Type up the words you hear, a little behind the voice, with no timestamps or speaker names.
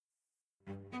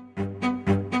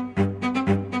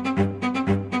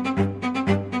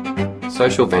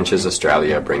Social Ventures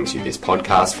Australia brings you this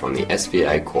podcast from the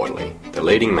SVA Quarterly, the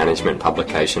leading management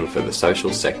publication for the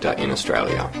social sector in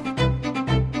Australia.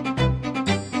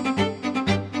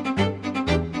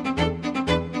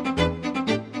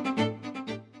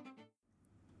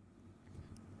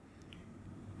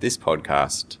 This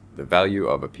podcast, The Value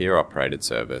of a Peer-Operated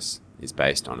Service, is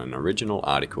based on an original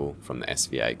article from the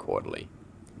SVA Quarterly.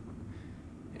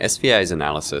 SVA's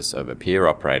analysis of a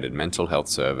peer-operated mental health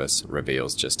service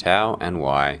reveals just how and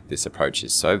why this approach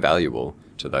is so valuable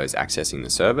to those accessing the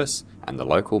service and the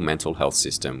local mental health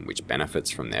system which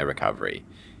benefits from their recovery.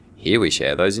 Here we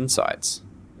share those insights.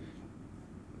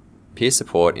 Peer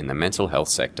support in the mental health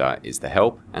sector is the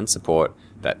help and support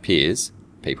that peers,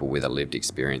 people with a lived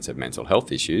experience of mental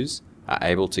health issues, are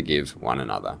able to give one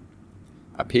another.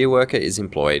 A peer worker is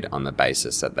employed on the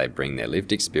basis that they bring their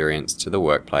lived experience to the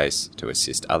workplace to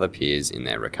assist other peers in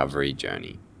their recovery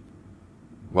journey.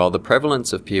 While the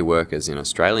prevalence of peer workers in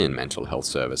Australian mental health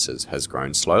services has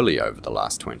grown slowly over the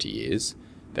last 20 years,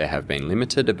 there have been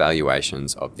limited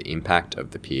evaluations of the impact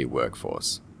of the peer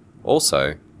workforce.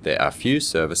 Also, there are few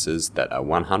services that are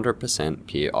 100%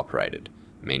 peer operated,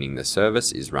 meaning the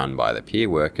service is run by the peer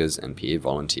workers and peer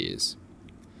volunteers.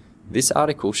 This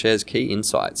article shares key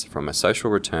insights from a Social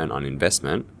Return on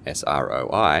Investment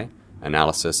 (SROI)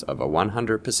 analysis of a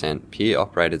 100%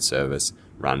 peer-operated service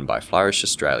run by Flourish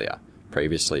Australia,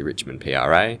 previously Richmond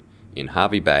PRA, in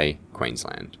Hervey Bay,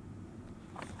 Queensland.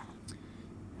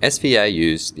 SVA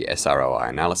used the SROI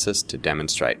analysis to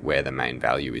demonstrate where the main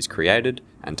value is created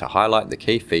and to highlight the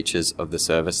key features of the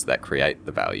service that create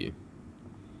the value.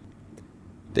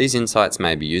 These insights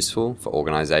may be useful for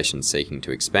organisations seeking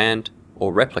to expand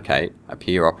or replicate a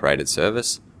peer-operated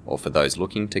service, or for those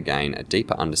looking to gain a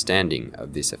deeper understanding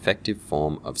of this effective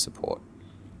form of support.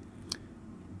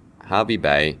 Hervey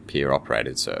Bay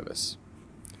Peer-Operated Service.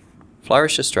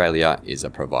 Flourish Australia is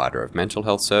a provider of mental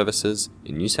health services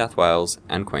in New South Wales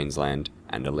and Queensland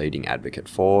and a leading advocate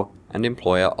for and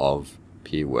employer of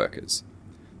peer workers.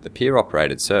 The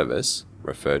peer-operated service,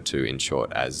 referred to in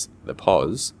short as the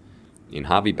POS, in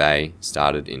Hervey Bay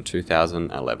started in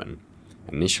 2011.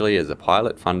 Initially as a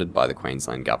pilot funded by the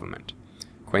Queensland Government.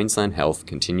 Queensland Health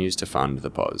continues to fund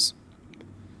the POS.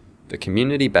 The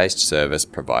community-based service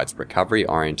provides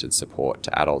recovery-oriented support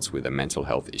to adults with a mental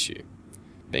health issue.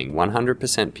 Being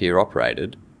 100%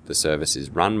 peer-operated, the service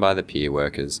is run by the peer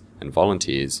workers and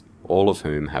volunteers, all of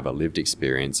whom have a lived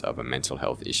experience of a mental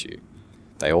health issue.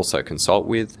 They also consult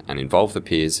with and involve the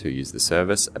peers who use the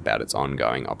service about its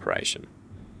ongoing operation.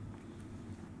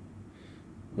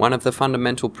 One of the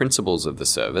fundamental principles of the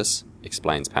service,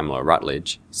 explains Pamela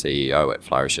Rutledge, CEO at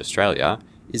Flourish Australia,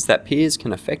 is that peers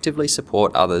can effectively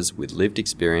support others with lived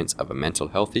experience of a mental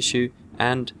health issue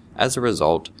and, as a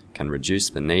result, can reduce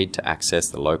the need to access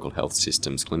the local health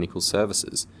system's clinical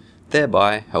services,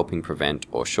 thereby helping prevent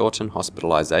or shorten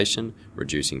hospitalisation,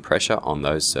 reducing pressure on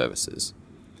those services.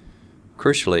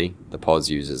 Crucially, the POS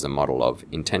uses a model of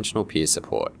intentional peer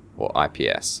support, or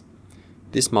IPS.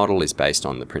 This model is based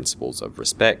on the principles of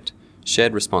respect,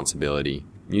 shared responsibility,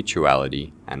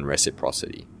 mutuality, and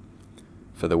reciprocity.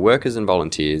 For the workers and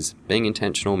volunteers, being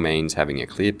intentional means having a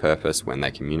clear purpose when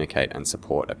they communicate and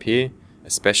support a peer,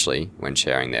 especially when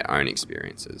sharing their own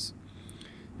experiences.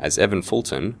 As Evan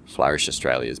Fulton, Flourish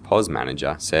Australia's POS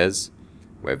manager, says,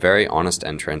 "We're very honest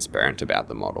and transparent about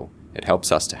the model. It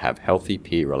helps us to have healthy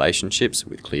peer relationships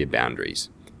with clear boundaries.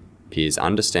 Peers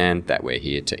understand that we're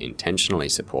here to intentionally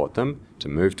support them to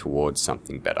move towards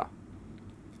something better."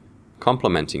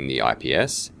 Complementing the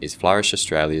IPS is Flourish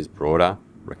Australia's broader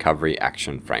Recovery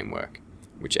Action Framework,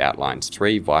 which outlines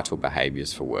 3 vital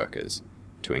behaviours for workers: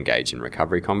 to engage in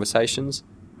recovery conversations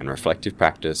and reflective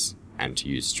practice, and to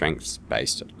use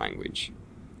strengths-based language.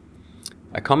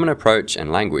 A common approach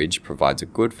and language provides a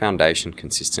good foundation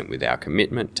consistent with our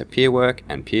commitment to peer work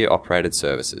and peer-operated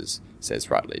services,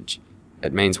 says Rutledge.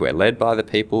 It means we're led by the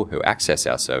people who access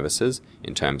our services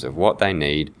in terms of what they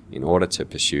need in order to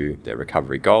pursue their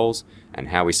recovery goals and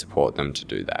how we support them to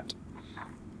do that.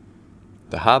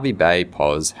 The Hervey Bay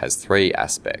POS has 3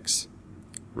 aspects.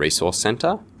 Resource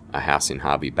Centre, a house in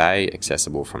Hervey Bay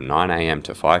accessible from 9 a.m.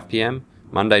 to 5 p.m,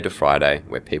 Monday to Friday,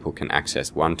 where people can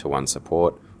access one-to-one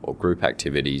support or group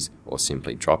activities or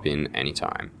simply drop in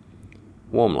anytime.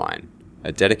 Warm Line,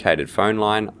 a dedicated phone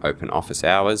line, open office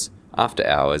hours, after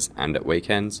hours and at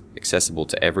weekends, accessible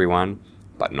to everyone,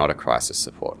 but not a crisis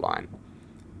support line.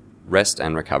 Rest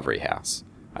and Recovery House,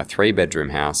 a 3-bedroom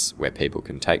house where people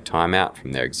can take time out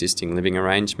from their existing living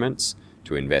arrangements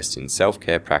to invest in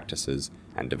self-care practices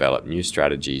and develop new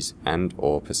strategies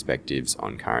and/or perspectives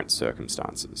on current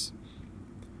circumstances.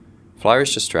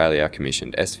 Flourish Australia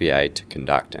commissioned SVA to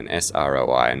conduct an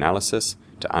SROI analysis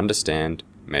to understand,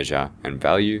 measure and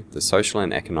value the social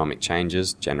and economic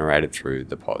changes generated through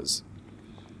the POS.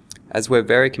 As we're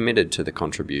very committed to the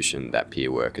contribution that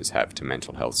peer workers have to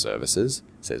mental health services,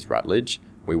 says Rutledge,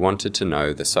 we wanted to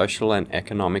know the social and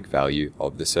economic value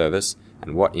of the service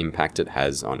and what impact it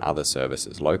has on other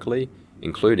services locally,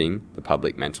 including the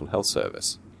public mental health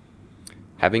service.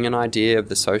 Having an idea of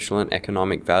the social and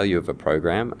economic value of a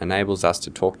program enables us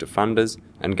to talk to funders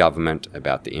and government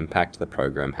about the impact the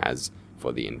program has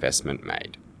for the investment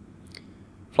made.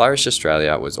 Flourish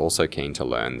Australia was also keen to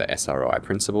learn the SROI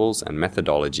principles and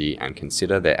methodology and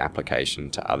consider their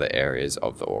application to other areas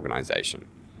of the organisation.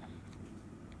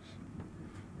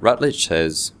 Rutledge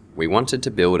says, "We wanted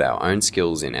to build our own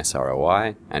skills in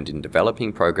SROI and in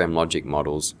developing program logic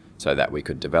models so that we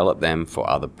could develop them for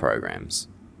other programs.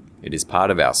 It is part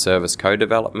of our service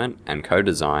co-development and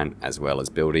co-design as well as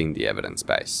building the evidence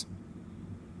base."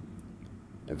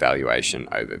 Evaluation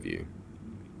overview.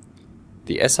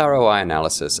 The SROI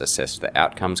analysis assessed the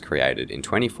outcomes created in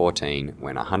 2014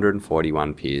 when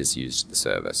 141 peers used the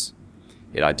service.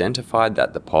 It identified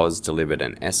that the POS delivered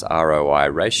an SROI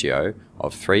ratio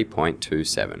of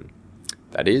 3.27.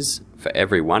 That is, for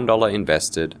every $1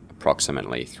 invested,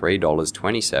 approximately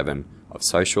 $3.27 of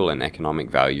social and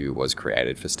economic value was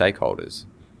created for stakeholders.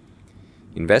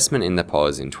 Investment in the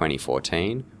POS in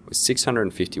 2014 was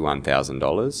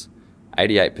 $651,000,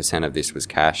 88% of this was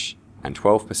cash, and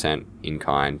 12% in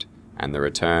kind, and the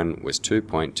return was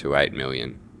 $2.28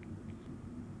 million.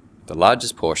 The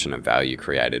largest portion of value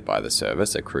created by the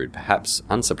service accrued, perhaps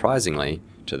unsurprisingly,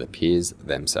 to the peers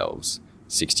themselves,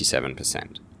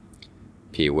 67%.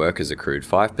 Peer workers accrued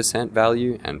 5%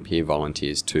 value and peer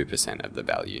volunteers 2% of the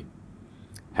value.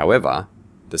 However,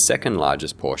 the second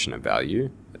largest portion of value,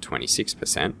 at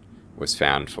 26%, was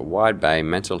found for Wide Bay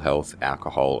Mental Health,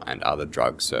 Alcohol and Other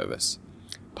Drug Service,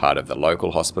 part of the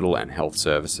local hospital and health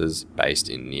services based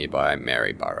in nearby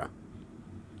Maryborough.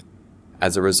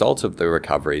 As a result of the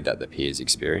recovery that the peers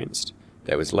experienced,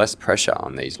 there was less pressure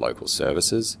on these local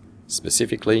services,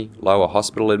 specifically lower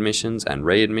hospital admissions and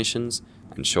readmissions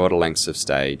and shorter lengths of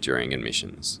stay during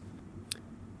admissions.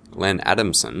 Glenn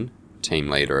Adamson, team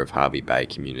leader of Hervey Bay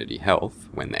Community Health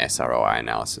when the SROI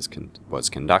analysis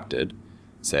was conducted,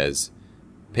 says,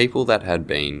 "People that had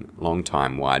been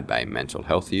long-time Wide Bay mental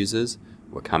health users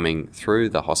were coming through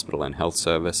the hospital and health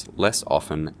service less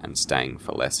often and staying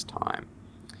for less time.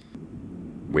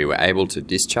 We were able to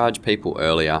discharge people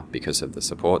earlier because of the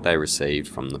support they received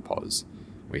from the POS.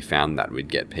 We found that we'd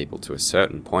get people to a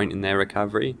certain point in their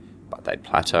recovery, but they'd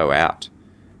plateau out.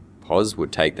 POS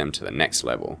would take them to the next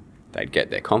level. They'd get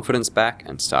their confidence back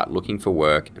and start looking for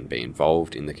work and be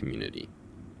involved in the community."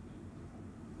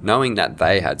 Knowing that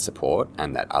they had support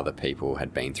and that other people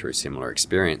had been through similar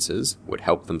experiences would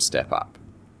help them step up.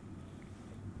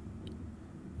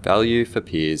 Value for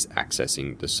peers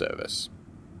accessing the service.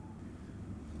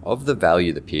 Of the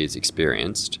value the peers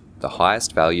experienced, the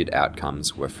highest valued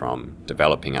outcomes were from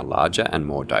developing a larger and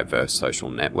more diverse social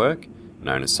network,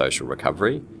 known as social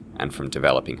recovery, and from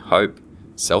developing hope,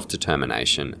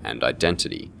 self-determination and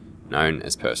identity, known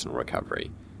as personal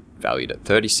recovery, valued at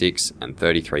 36 and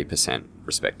 33%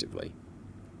 respectively.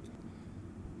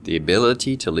 The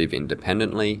ability to live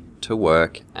independently, to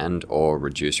work and/or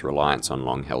reduce reliance on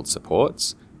long-held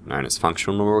supports, known as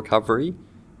functional recovery,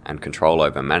 and control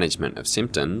over management of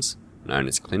symptoms, known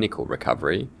as clinical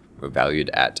recovery, were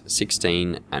valued at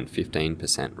 16 and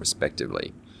 15%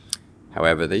 respectively.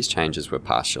 However, these changes were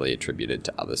partially attributed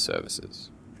to other services.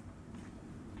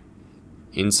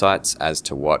 Insights as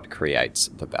to what creates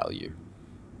the value.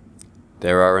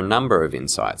 There are a number of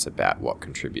insights about what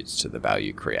contributes to the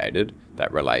value created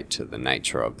that relate to the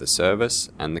nature of the service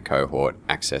and the cohort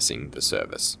accessing the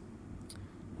service.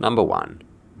 Number 1.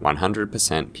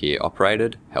 100% peer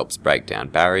operated helps break down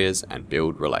barriers and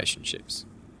build relationships.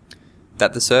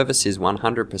 That the service is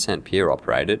 100% peer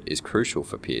operated is crucial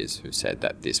for peers who said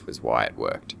that this was why it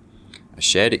worked. A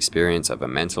shared experience of a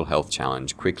mental health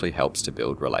challenge quickly helps to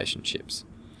build relationships.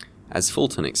 As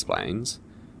Fulton explains,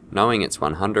 knowing it's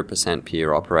 100%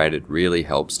 peer operated really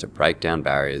helps to break down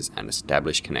barriers and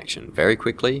establish connection very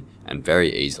quickly and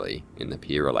very easily in the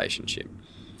peer relationship.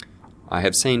 I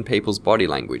have seen people's body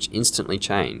language instantly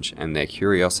change and their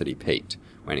curiosity piqued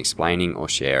when explaining or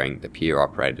sharing the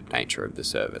peer-operated nature of the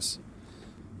service.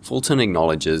 Fulton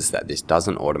acknowledges that this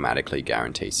doesn't automatically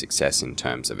guarantee success in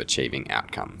terms of achieving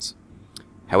outcomes.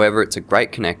 However, it's a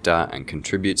great connector and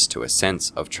contributes to a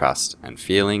sense of trust and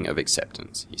feeling of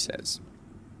acceptance, he says.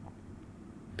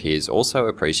 Peers also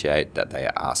appreciate that they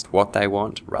are asked what they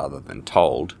want rather than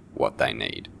told what they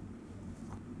need.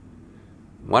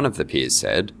 One of the peers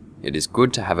said, "It is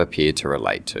good to have a peer to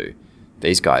relate to.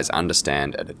 These guys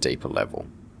understand at a deeper level."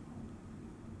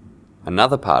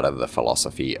 Another part of the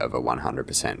philosophy of a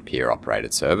 100%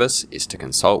 peer-operated service is to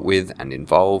consult with and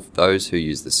involve those who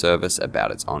use the service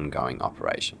about its ongoing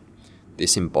operation.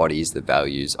 This embodies the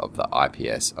values of the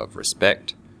IPS of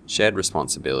respect, shared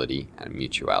responsibility, and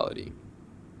mutuality.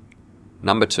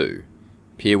 Number 2,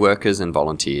 peer workers and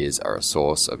volunteers are a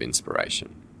source of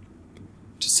inspiration.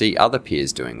 To see other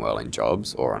peers doing well in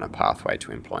jobs or on a pathway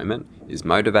to employment is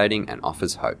motivating and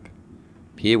offers hope.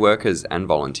 Peer workers and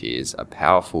volunteers are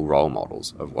powerful role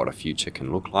models of what a future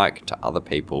can look like to other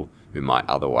people who might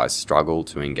otherwise struggle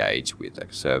to engage with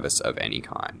a service of any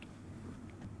kind.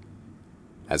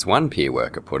 As one peer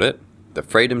worker put it, "The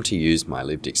freedom to use my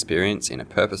lived experience in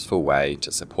a purposeful way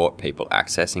to support people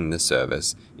accessing the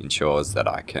service ensures that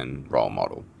I can role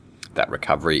model that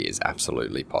recovery is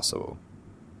absolutely possible."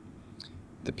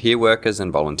 The peer workers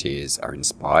and volunteers are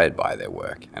inspired by their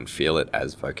work and feel it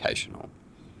as vocational.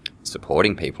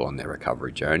 Supporting people on their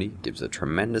recovery journey gives a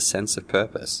tremendous sense of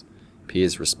purpose.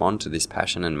 Peers respond to this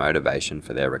passion and motivation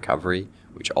for their recovery,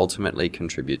 which ultimately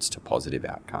contributes to positive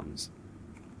outcomes.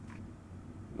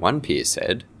 One peer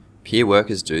said, "Peer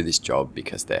workers do this job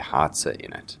because their hearts are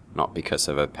in it, not because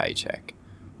of a paycheck."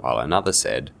 While another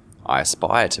said, "I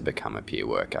aspire to become a peer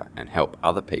worker and help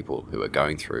other people who are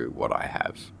going through what I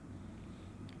have."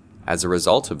 As a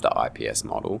result of the IPS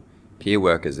model, peer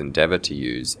workers endeavour to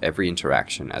use every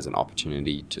interaction as an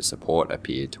opportunity to support a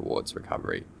peer towards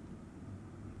recovery.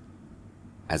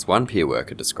 As one peer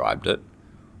worker described it,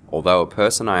 "Although a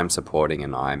person I am supporting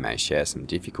and I may share some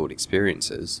difficult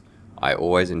experiences, I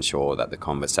always ensure that the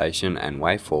conversation and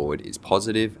way forward is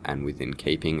positive and within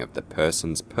keeping of the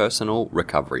person's personal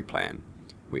recovery plan.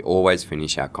 We always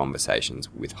finish our conversations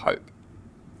with hope."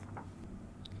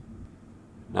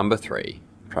 Number 3,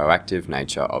 proactive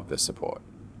nature of the support.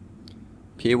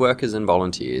 Peer workers and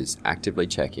volunteers actively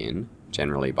check in,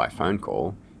 generally by phone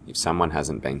call, if someone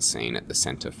hasn't been seen at the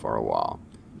centre for a while,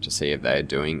 to see if they are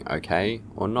doing okay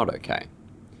or not okay.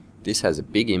 This has a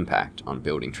big impact on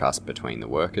building trust between the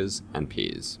workers and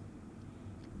peers.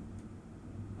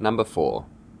 Number 4,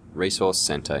 resource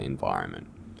centre environment.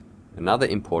 Another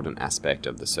important aspect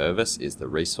of the service is the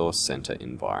resource centre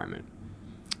environment.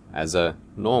 As a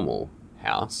normal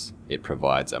house, it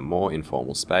provides a more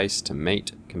informal space to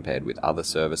meet compared with other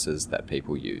services that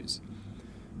people use.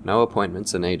 No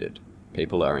appointments are needed.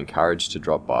 People are encouraged to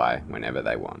drop by whenever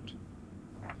they want.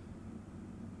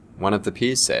 One of the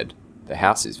peers said, "The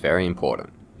house is very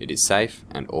important. It is safe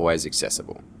and always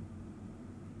accessible."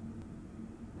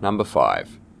 Number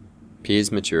 5,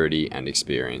 peers' maturity and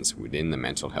experience within the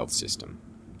mental health system.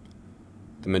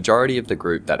 The majority of the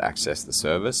group that access the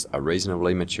service are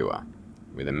reasonably mature,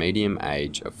 with a median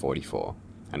age of 44,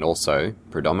 and also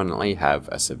predominantly have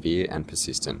a severe and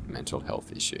persistent mental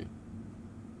health issue.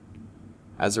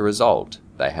 As a result,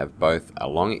 they have both a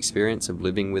long experience of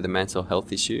living with a mental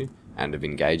health issue and of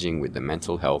engaging with the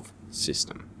mental health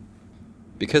system.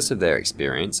 Because of their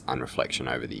experience and reflection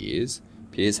over the years,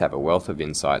 peers have a wealth of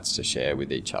insights to share with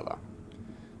each other.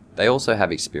 They also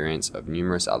have experience of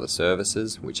numerous other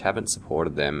services which haven't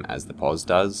supported them as the POS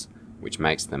does, which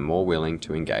makes them more willing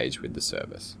to engage with the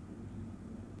service.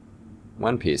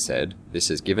 One peer said, "This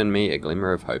has given me a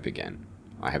glimmer of hope again.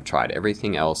 I have tried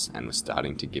everything else and was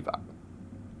starting to give up."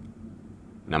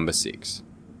 Number 6,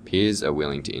 peers are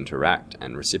willing to interact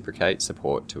and reciprocate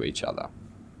support to each other.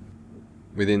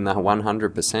 Within the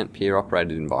 100%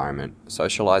 peer-operated environment,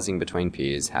 socialising between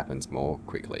peers happens more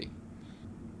quickly.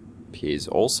 Peers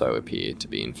also appear to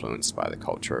be influenced by the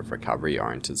culture of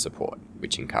recovery-oriented support,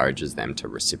 which encourages them to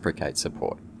reciprocate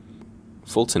support.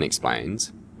 Fulton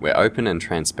explains, "We're open and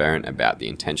transparent about the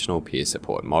intentional peer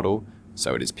support model,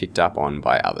 so it is picked up on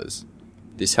by others.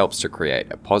 This helps to create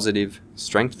a positive,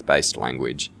 strength-based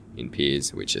language in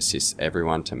peers which assists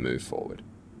everyone to move forward."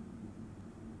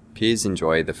 Peers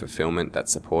enjoy the fulfillment that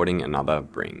supporting another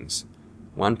brings.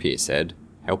 One peer said,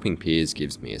 "Helping peers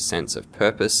gives me a sense of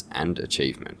purpose and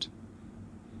achievement."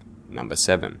 Number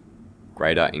 7,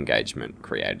 greater engagement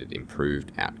created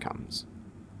improved outcomes.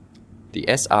 The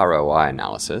SROI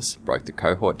analysis broke the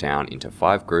cohort down into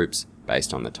 5 groups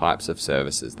based on the types of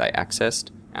services they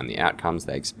accessed and the outcomes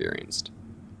they experienced.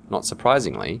 Not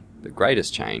surprisingly, the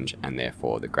greatest change, and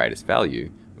therefore the greatest value,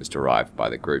 was derived by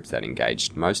the groups that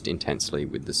engaged most intensely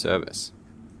with the service.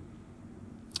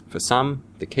 For some,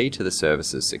 the key to the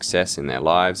service's success in their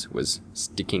lives was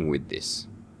sticking with this.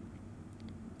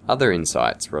 Other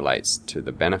insights relates to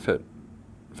the benefit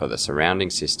for the surrounding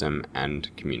system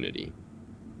and community.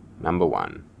 Number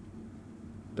 1,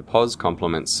 The POS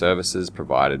complements services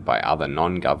provided by other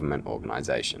non-government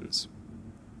organisations.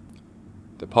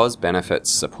 The POS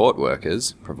benefits support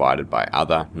workers provided by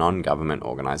other non-government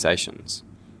organisations.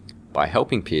 By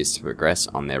helping peers to progress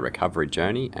on their recovery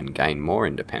journey and gain more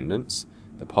independence,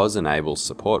 the POS enables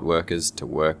support workers to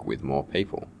work with more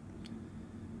people.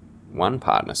 One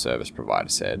partner service provider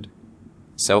said,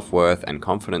 "Self-worth and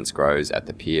confidence grows at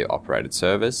the peer-operated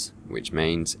service, which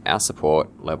means our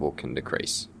support level can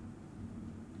decrease."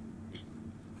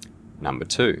 Number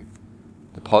 2.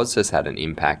 The POS has had an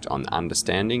impact on the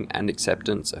understanding and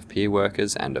acceptance of peer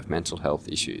workers and of mental health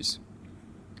issues.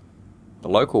 The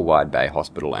local Wide Bay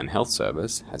Hospital and Health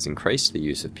Service has increased the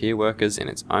use of peer workers in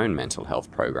its own mental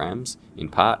health programs, in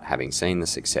part having seen the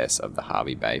success of the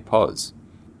Hervey Bay POS.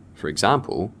 For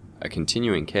example, a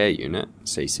continuing care unit,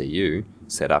 CCU,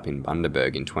 set up in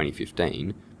Bundaberg in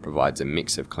 2015, provides a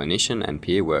mix of clinician and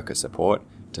peer worker support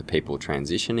to people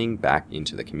transitioning back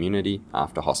into the community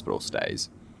after hospital stays.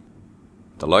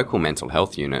 The local mental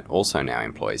health unit also now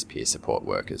employs peer support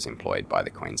workers employed by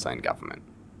the Queensland Government.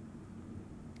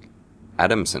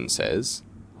 Adamson says,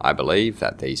 "I believe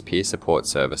that these peer support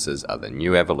services are the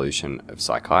new evolution of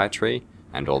psychiatry,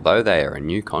 and although they are a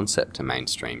new concept to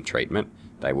mainstream treatment,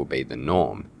 they will be the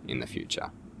norm in the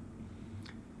future."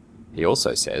 He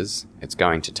also says, "It's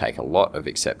going to take a lot of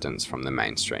acceptance from the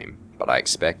mainstream, but I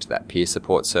expect that peer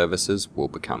support services will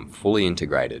become fully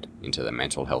integrated into the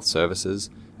mental health services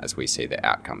as we see the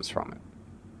outcomes from it."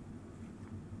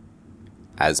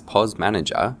 As POS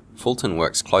manager, Fulton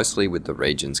works closely with the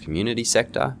region's community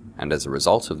sector, and as a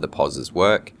result of the POS's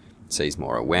work, sees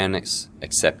more awareness,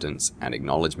 acceptance, and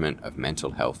acknowledgement of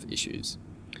mental health issues.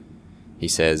 He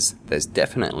says there's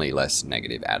definitely less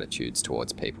negative attitudes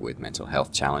towards people with mental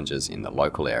health challenges in the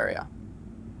local area.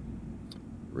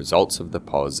 Results of the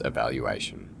POS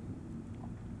evaluation.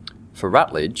 For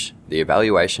Rutledge, the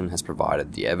evaluation has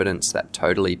provided the evidence that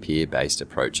totally peer-based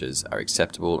approaches are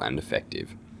acceptable and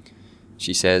effective.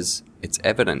 She says, "It's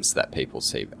evidence that people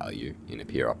see value in a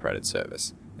peer-operated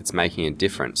service. It's making a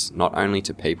difference not only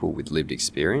to people with lived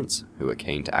experience who are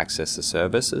keen to access the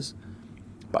services,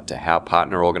 but to how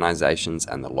partner organisations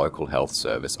and the local health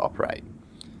service operate.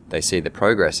 They see the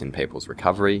progress in people's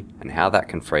recovery and how that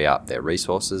can free up their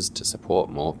resources to support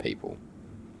more people."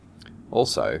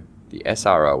 Also, the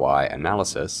SROI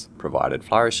analysis provided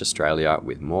Flourish Australia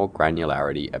with more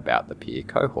granularity about the peer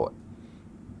cohort.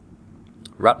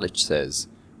 Rutledge says,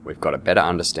 "We've got a better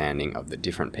understanding of the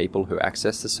different people who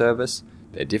access the service,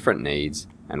 their different needs,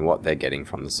 and what they're getting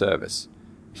from the service.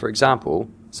 For example,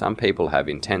 some people have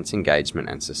intense engagement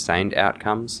and sustained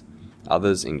outcomes,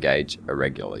 others engage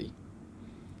irregularly.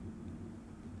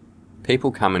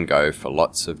 People come and go for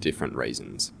lots of different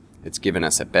reasons. It's given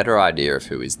us a better idea of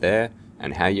who is there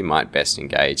and how you might best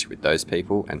engage with those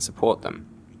people and support them."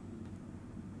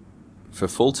 For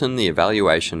Fulton, the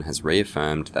evaluation has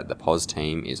reaffirmed that the POS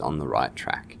team is on the right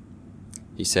track.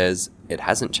 He says, "It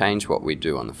hasn't changed what we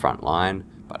do on the front line,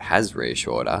 but has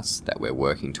reassured us that we're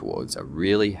working towards a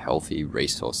really healthy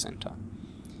resource centre."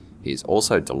 He is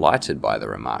also delighted by the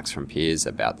remarks from peers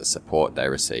about the support they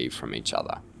receive from each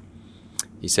other.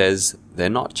 He says, "They're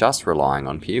not just relying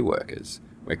on peer workers.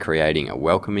 We're creating a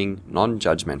welcoming,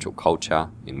 non-judgmental culture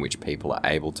in which people are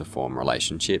able to form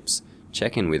relationships,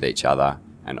 check in with each other,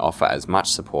 and offer as much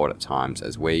support at times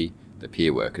as we, the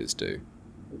peer workers, do."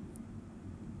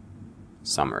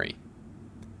 Summary.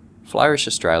 Flourish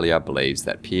Australia believes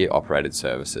that peer-operated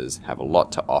services have a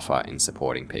lot to offer in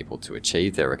supporting people to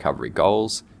achieve their recovery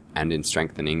goals and in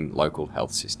strengthening local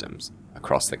health systems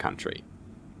across the country.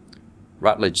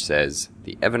 Rutledge says,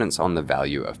 "The evidence on the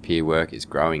value of peer work is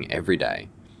growing every day,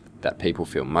 that people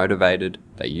feel motivated,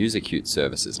 they use acute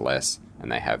services less,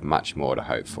 and they have much more to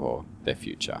hope for their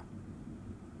future."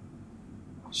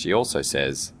 She also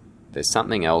says, "There's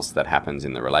something else that happens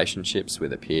in the relationships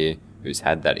with a peer who's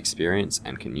had that experience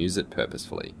and can use it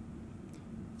purposefully."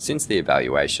 Since the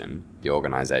evaluation, the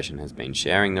organisation has been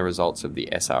sharing the results of the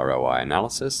SROI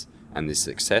analysis and the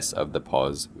success of the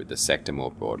POS with the sector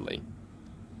more broadly.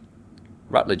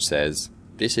 Rutledge says,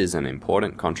 "This is an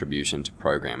important contribution to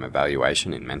program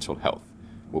evaluation in mental health.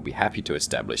 We'll be happy to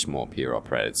establish more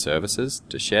peer-operated services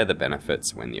to share the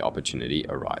benefits when the opportunity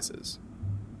arises."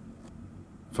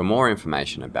 For more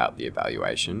information about the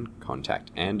evaluation,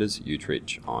 contact Anders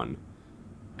Utrich on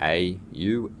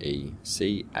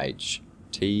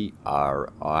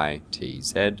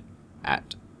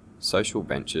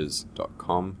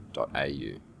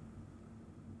auechchtritz@socialventures.com.au.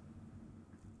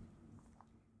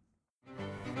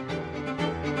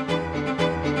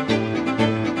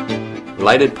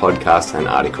 Related podcasts and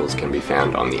articles can be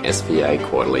found on the SVA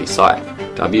Quarterly site.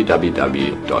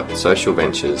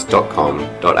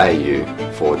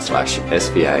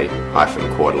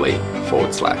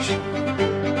 www.socialventures.com.au/SVA-quarterly/.